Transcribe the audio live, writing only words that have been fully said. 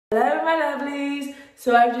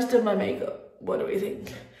So I've just done my makeup. What do we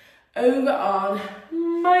think? Over on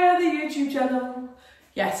my other YouTube channel.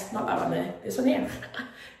 Yes, not that one there, this one here.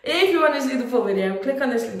 If you want to see the full video, click on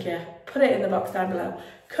this link here, put it in the box down below.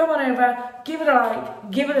 Come on over, give it a like,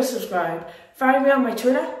 give it a subscribe. Find me on my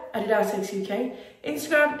Twitter at Adelesexyuk.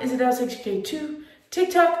 Instagram is Adelesexyuk2.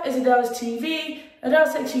 TikTok is AdelesTV,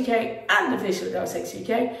 Adelesexyuk and official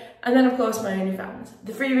Adelesexyuk. And then of course my OnlyFans.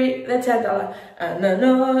 The freebie, the $10 and the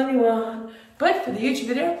naughty one. But for the YouTube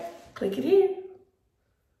video, click it here.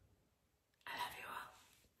 I love you all.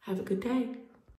 Have a good day.